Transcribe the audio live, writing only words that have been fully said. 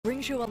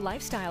brings you a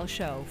lifestyle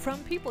show from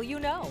people you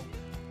know.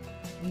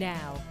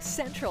 Now,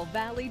 Central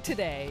Valley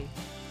Today.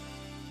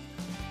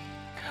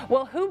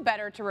 Well, who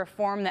better to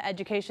reform the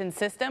education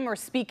system or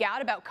speak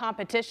out about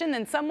competition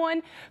than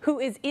someone who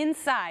is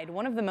inside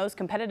one of the most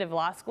competitive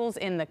law schools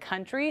in the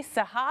country?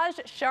 Sahaj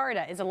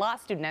Sharda is a law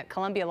student at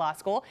Columbia Law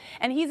School,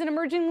 and he's an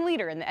emerging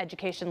leader in the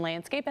education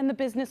landscape and the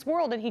business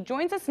world. And he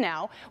joins us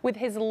now with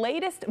his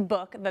latest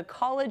book, The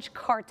College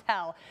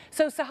Cartel.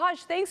 So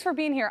Sahaj, thanks for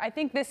being here. I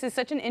think this is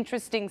such an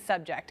interesting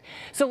subject.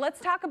 So let's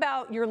talk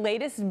about your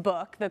latest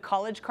book, The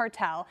College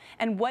Cartel,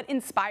 and what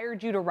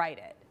inspired you to write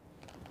it.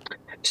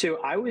 So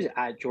I was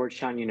at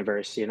Georgetown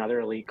University,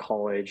 another elite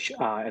college,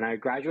 and I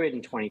graduated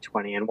in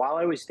 2020. And while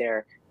I was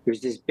there was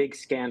this big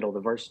scandal, the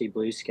varsity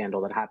blues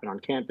scandal that happened on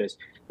campus.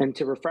 And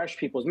to refresh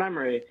people's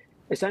memory,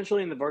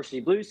 essentially in the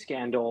varsity blues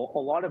scandal, a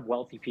lot of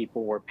wealthy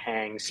people were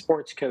paying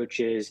sports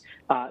coaches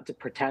to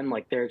pretend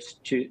like their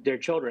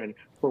children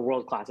were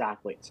world-class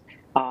athletes,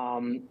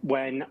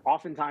 when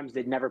oftentimes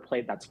they'd never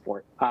played that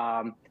sport.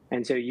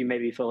 And so you may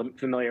be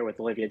familiar with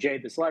Olivia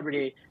Jade, the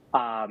celebrity,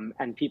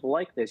 and people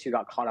like this who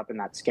got caught up in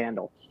that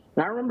scandal.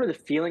 And I remember the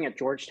feeling at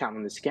Georgetown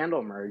when the scandal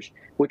emerged,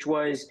 which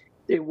was,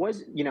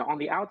 on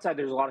the outside,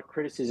 there's a lot of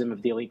criticism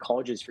of the elite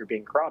colleges for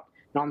being corrupt.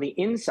 And on the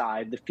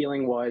inside, the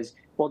feeling was,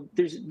 well,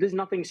 there's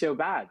nothing so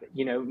bad.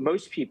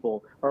 Most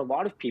people, or a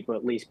lot of people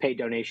at least, pay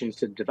donations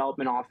to the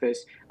development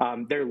office.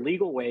 There are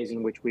legal ways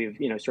in which we've,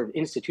 sort of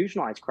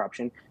institutionalized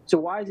corruption. So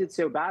why is it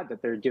so bad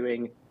that they're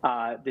doing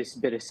this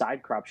bit of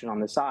side corruption on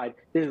the side?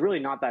 There's really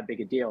not that big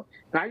a deal.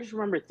 And I just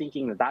remember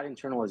thinking that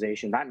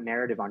internalization, that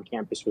narrative on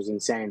campus was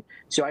insane.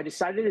 So I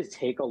decided to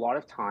take a lot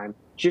of time,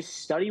 just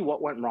study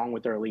what went wrong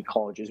with their elite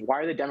colleges.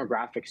 Why are the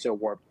demographics so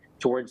warped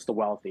towards the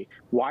wealthy?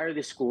 Why are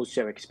the schools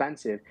so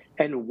expensive?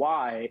 And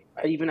why,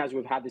 even as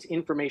we've had this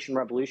information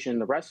revolution in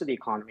the rest of the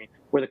economy,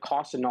 where the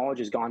cost of knowledge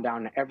has gone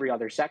down in every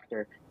other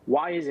sector,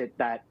 why is it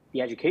that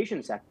the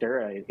education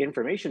sector,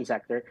 information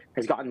sector,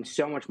 has gotten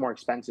so much more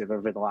expensive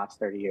over the last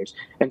 30 years?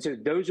 And so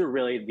those are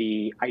really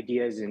the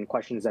ideas and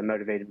questions that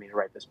motivated me to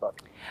write this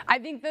book. I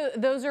think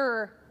those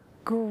are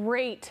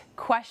great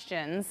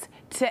questions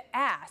to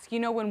ask.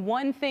 When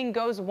one thing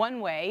goes one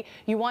way,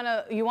 you want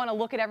to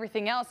look at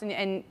everything else,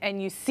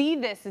 and you see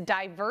this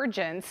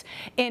divergence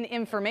in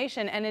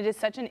information, and it is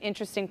such an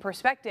interesting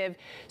perspective.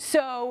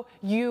 So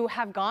you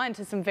have gone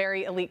to some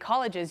very elite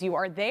colleges. You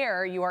are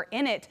there, you are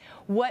in it.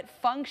 What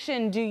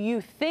function do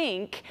you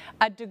think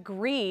a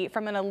degree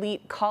from an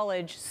elite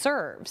college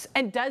serves?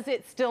 And does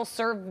it still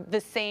serve the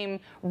same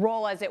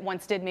role as it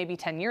once did maybe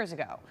 10 years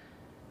ago?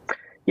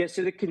 Yeah,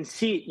 so the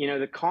conceit,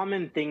 the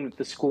common thing that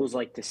the schools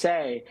like to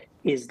say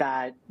is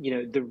that,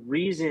 the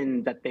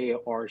reason that they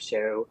are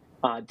so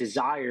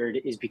desired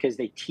is because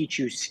they teach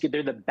you,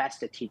 they're the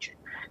best at teaching.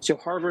 So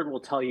Harvard will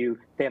tell you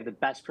they have the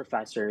best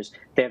professors,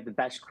 they have the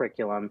best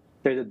curriculum,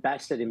 they're the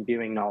best at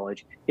imbuing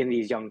knowledge in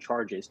these young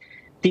charges.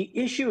 The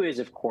issue is,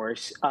 of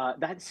course,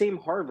 that same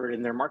Harvard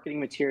in their marketing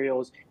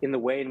materials, in the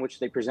way in which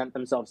they present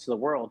themselves to the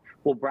world,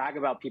 will brag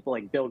about people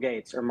like Bill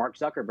Gates or Mark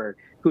Zuckerberg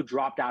who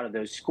dropped out of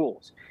those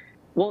schools.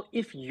 Well,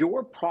 if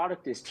your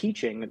product is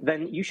teaching,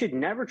 then you should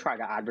never try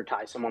to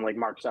advertise someone like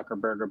Mark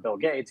Zuckerberg or Bill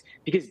Gates,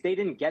 because they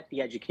didn't get the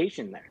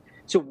education there.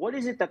 So what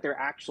is it that they're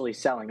actually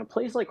selling? A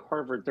place like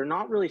Harvard, they're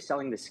not really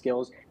selling the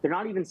skills. They're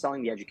not even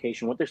selling the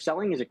education. What they're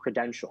selling is a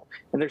credential,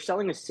 and they're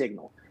selling a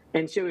signal.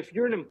 And so if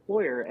you're an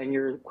employer and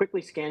you're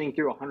quickly scanning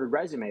through 100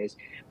 resumes,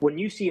 when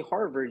you see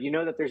Harvard, you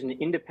know that there's an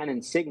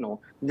independent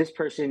signal. This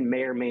person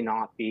may or may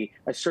not be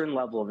a certain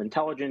level of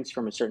intelligence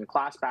from a certain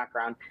class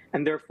background,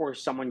 and therefore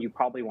someone you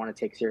probably want to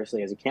take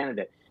seriously as a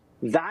candidate.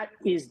 That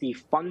is the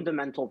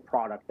fundamental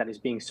product that is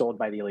being sold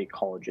by the elite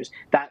colleges.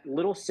 That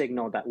little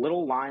signal, that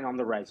little line on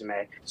the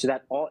resume, so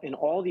that in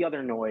all the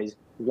other noise,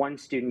 one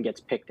student gets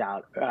picked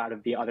out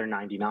of the other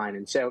 99.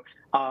 And so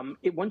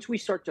once we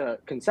start to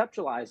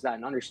conceptualize that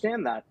and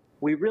understand that,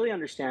 we really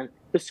understand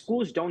the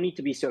schools don't need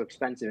to be so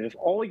expensive. If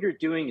all you're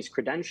doing is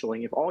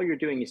credentialing, if all you're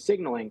doing is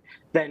signaling,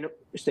 then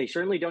they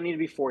certainly don't need to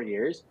be 4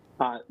 years.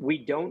 We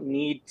don't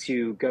need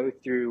to go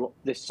through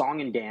the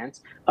song and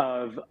dance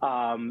of,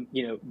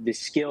 the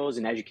skills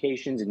and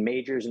educations and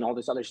majors and all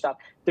this other stuff.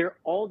 There are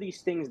all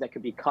these things that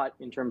could be cut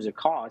in terms of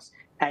costs.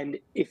 And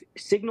if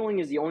signaling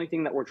is the only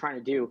thing that we're trying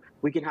to do,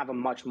 we can have a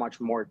much,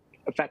 much more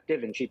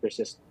effective and cheaper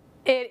system.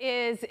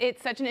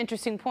 It's such an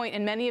interesting point,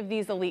 and many of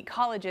these elite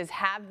colleges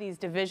have these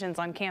divisions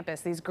on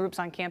campus, these groups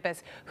on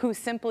campus who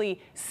simply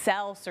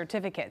sell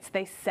certificates.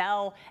 They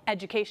sell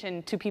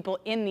education to people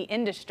in the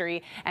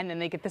industry, and then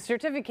they get the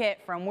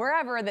certificate from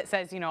wherever that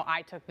says,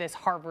 I took this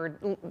Harvard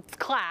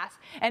class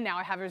and now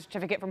I have a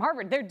certificate from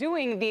Harvard. They're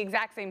doing the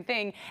exact same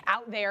thing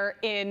out there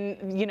in,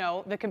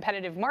 the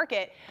competitive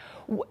market.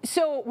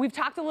 So we've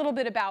talked a little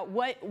bit about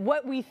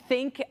what we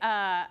think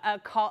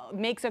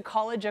makes a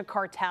college a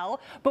cartel,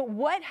 but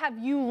what have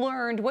you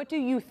learned? What do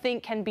you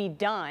think can be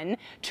done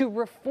to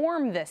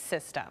reform this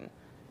system?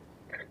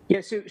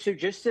 Yeah, so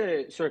just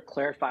to sort of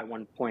clarify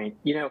one point,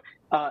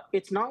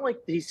 it's not like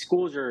these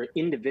schools are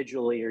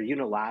individually or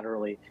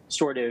unilaterally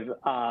sort of,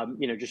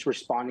 just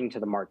responding to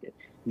the market.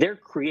 they're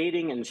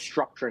creating and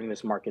structuring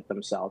this market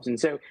themselves. And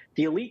so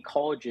the elite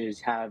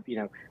colleges have,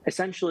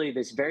 essentially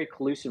this very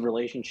collusive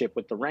relationship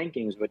with the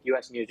rankings, with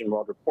US News and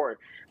World Report,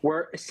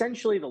 where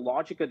essentially the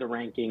logic of the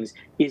rankings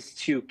is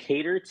to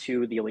cater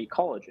to the elite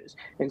colleges.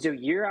 And so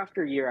year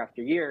after year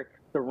after year,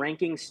 the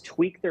rankings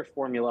tweak their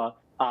formula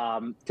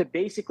to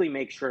basically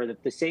make sure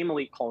that the same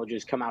elite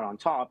colleges come out on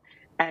top.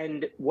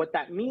 And what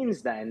that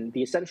means then,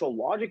 the essential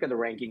logic of the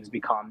rankings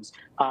becomes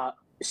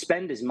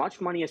spend as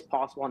much money as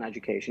possible on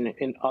education.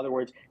 In other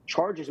words,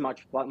 charge as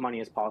much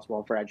money as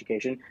possible for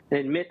education and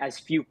admit as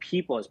few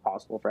people as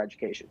possible for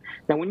education.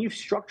 Now, when you've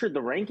structured the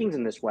rankings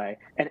in this way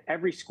and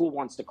every school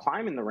wants to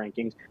climb in the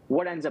rankings,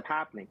 what ends up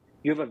happening?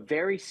 You have a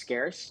very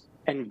scarce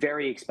and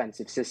very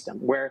expensive system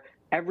where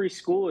every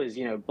school is,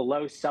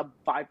 below sub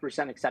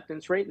 5%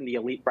 acceptance rate in the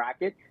elite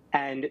bracket,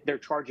 and they're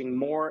charging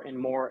more and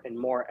more and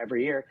more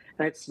every year.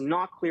 And it's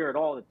not clear at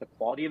all that the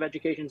quality of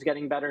education is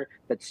getting better,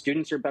 that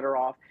students are better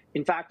off.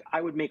 In fact,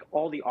 I would make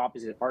all the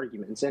opposite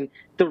arguments. And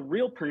the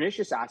real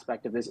pernicious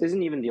aspect of this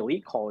isn't even the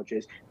elite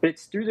colleges, but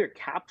it's through their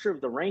capture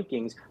of the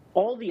rankings.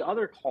 All the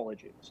other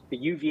colleges, the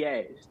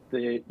UVAs,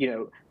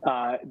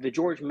 the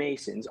George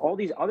Masons, all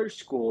these other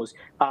schools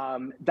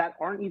that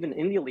aren't even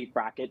in the elite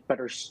bracket but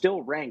are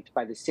still ranked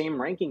by the same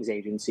rankings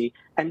agency,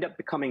 end up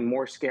becoming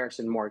more scarce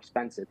and more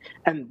expensive.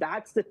 And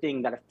that's the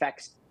thing that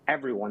affects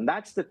everyone.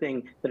 That's the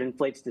thing that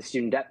inflates the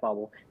student debt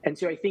bubble. And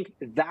so I think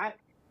that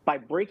by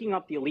breaking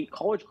up the elite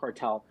college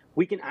cartel,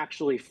 we can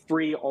actually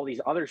free all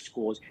these other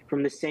schools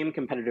from the same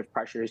competitive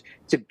pressures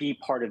to be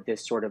part of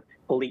this sort of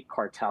elite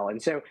cartel. And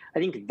so I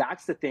think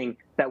that's the thing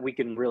that we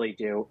can really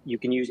do. You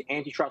can use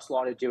antitrust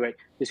law to do it.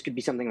 This could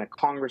be something that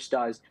Congress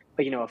does.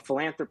 But, a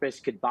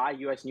philanthropist could buy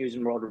US News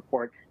and World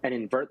Report and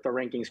invert the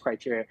rankings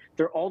criteria.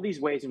 There are all these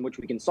ways in which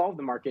we can solve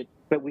the market,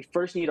 but we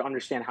first need to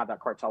understand how that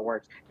cartel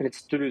works. And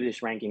it's through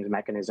this rankings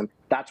mechanism.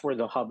 That's where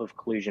the hub of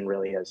collusion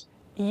really is.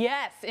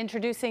 Yes,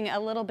 introducing a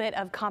little bit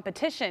of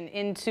competition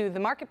into the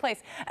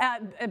marketplace,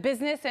 a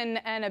business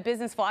and a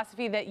business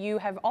philosophy that you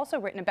have also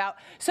written about.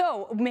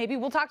 So maybe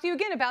we'll talk to you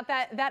again about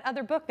that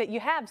other book that you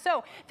have.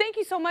 So thank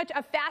you so much.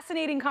 A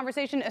fascinating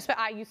conversation.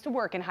 I used to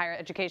work in higher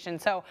education,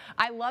 so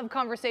I love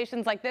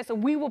conversations like this.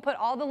 We will put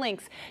all the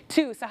links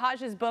to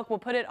Sahaj's book. We'll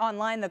put it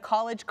online, The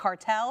College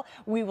Cartel.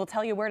 We will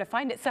tell you where to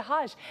find it.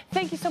 Sahaj,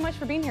 thank you so much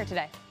for being here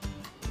today.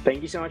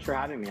 Thank you so much for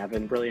having me. I've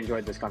really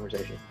enjoyed this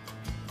conversation.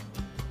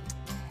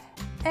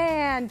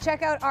 And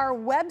check out our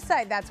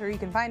website. That's where you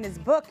can find his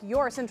book,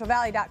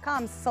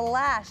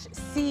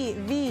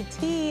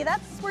 yourcentralvalley.com/CVT.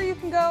 That's where you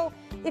can go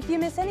if you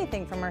miss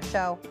anything from our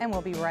show. And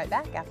we'll be right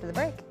back after the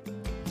break.